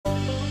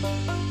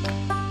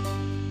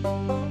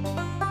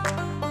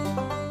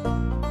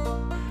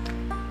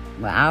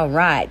Well, all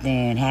right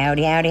then.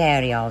 Howdy, howdy,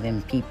 howdy, all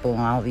them people,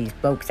 all these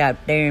folks out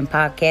there in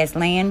podcast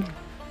land.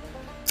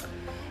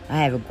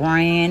 I have a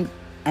grand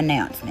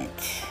announcement.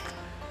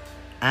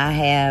 I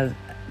have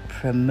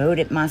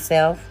promoted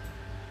myself.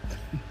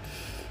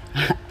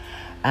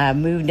 I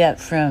moved up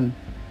from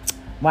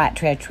white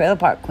trash trailer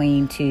park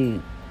queen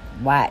to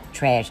white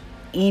trash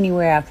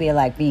anywhere I feel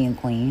like being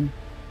queen.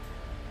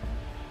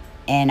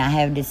 And I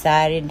have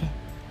decided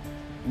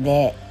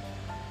that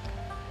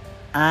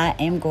I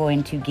am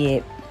going to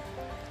get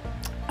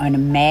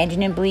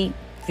unimaginably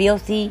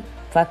filthy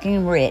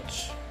fucking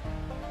rich.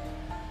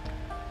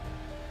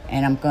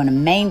 And I'm going to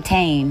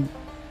maintain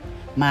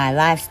my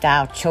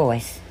lifestyle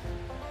choice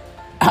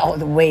all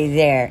the way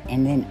there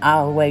and then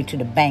all the way to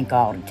the bank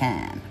all the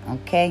time.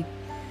 Okay?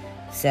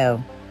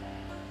 So,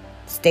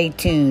 stay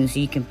tuned so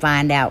you can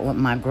find out what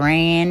my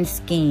grand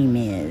scheme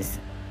is.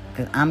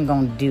 Because I'm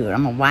going to do it.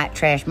 I'm going to white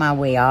trash my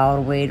way all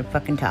the way to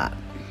fucking top.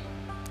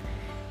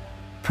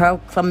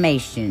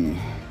 Proclamation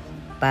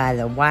by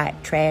the white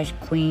trash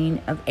queen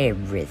of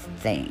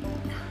everything.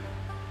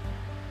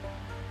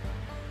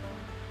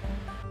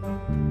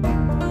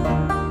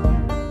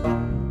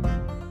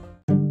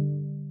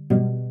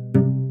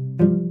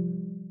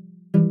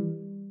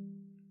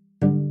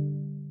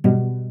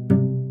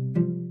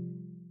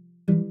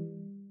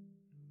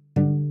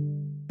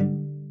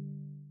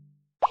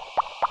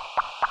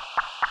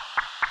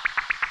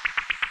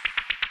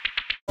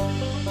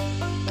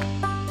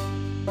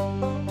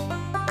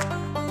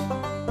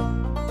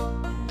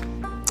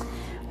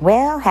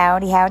 Well,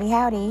 howdy, howdy,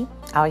 howdy,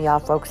 all y'all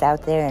folks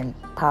out there in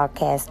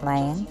podcast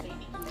land.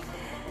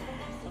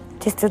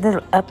 Just a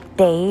little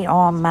update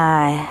on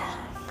my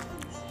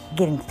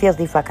getting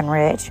filthy fucking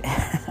rich.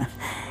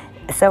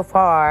 So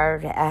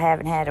far, I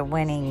haven't had a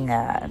winning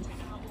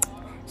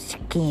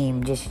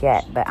scheme just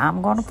yet, but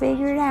I'm going to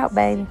figure it out,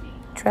 baby.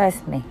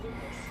 Trust me.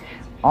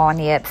 On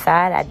the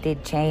upside, I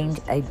did change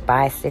a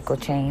bicycle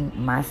chain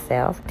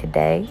myself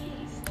today,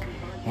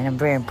 and I'm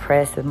very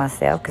impressed with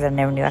myself because I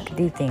never knew I could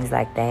do things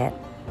like that.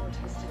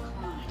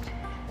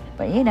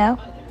 But, you know,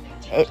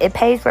 it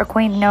pays for a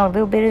queen to know a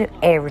little bit of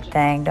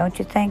everything. Don't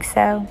you think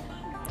so?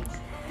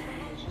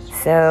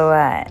 So,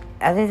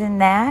 other than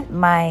that,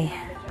 my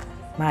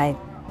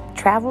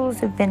travels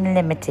have been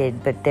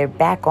limited, but they're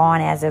back on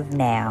as of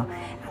now.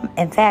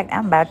 In fact,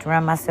 I'm about to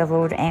run myself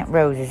over to Aunt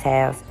Rose's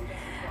house.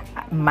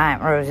 My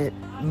Aunt Rose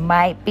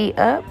might be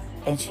up,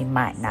 and she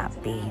might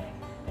not be.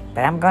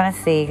 But I'm going to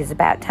see, because it's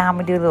about time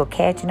we do a little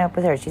catching up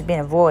with her. She's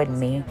been avoiding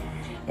me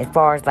as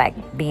far as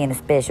like being a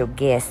special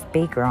guest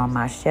speaker on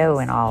my show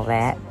and all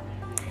that.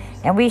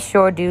 And we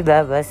sure do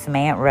love us some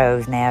Aunt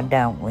Rose now,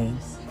 don't we?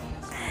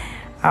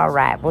 All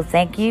right. Well,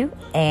 thank you.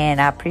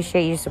 And I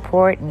appreciate your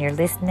support and your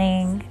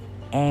listening.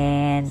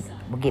 And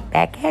we'll get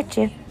back at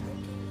you.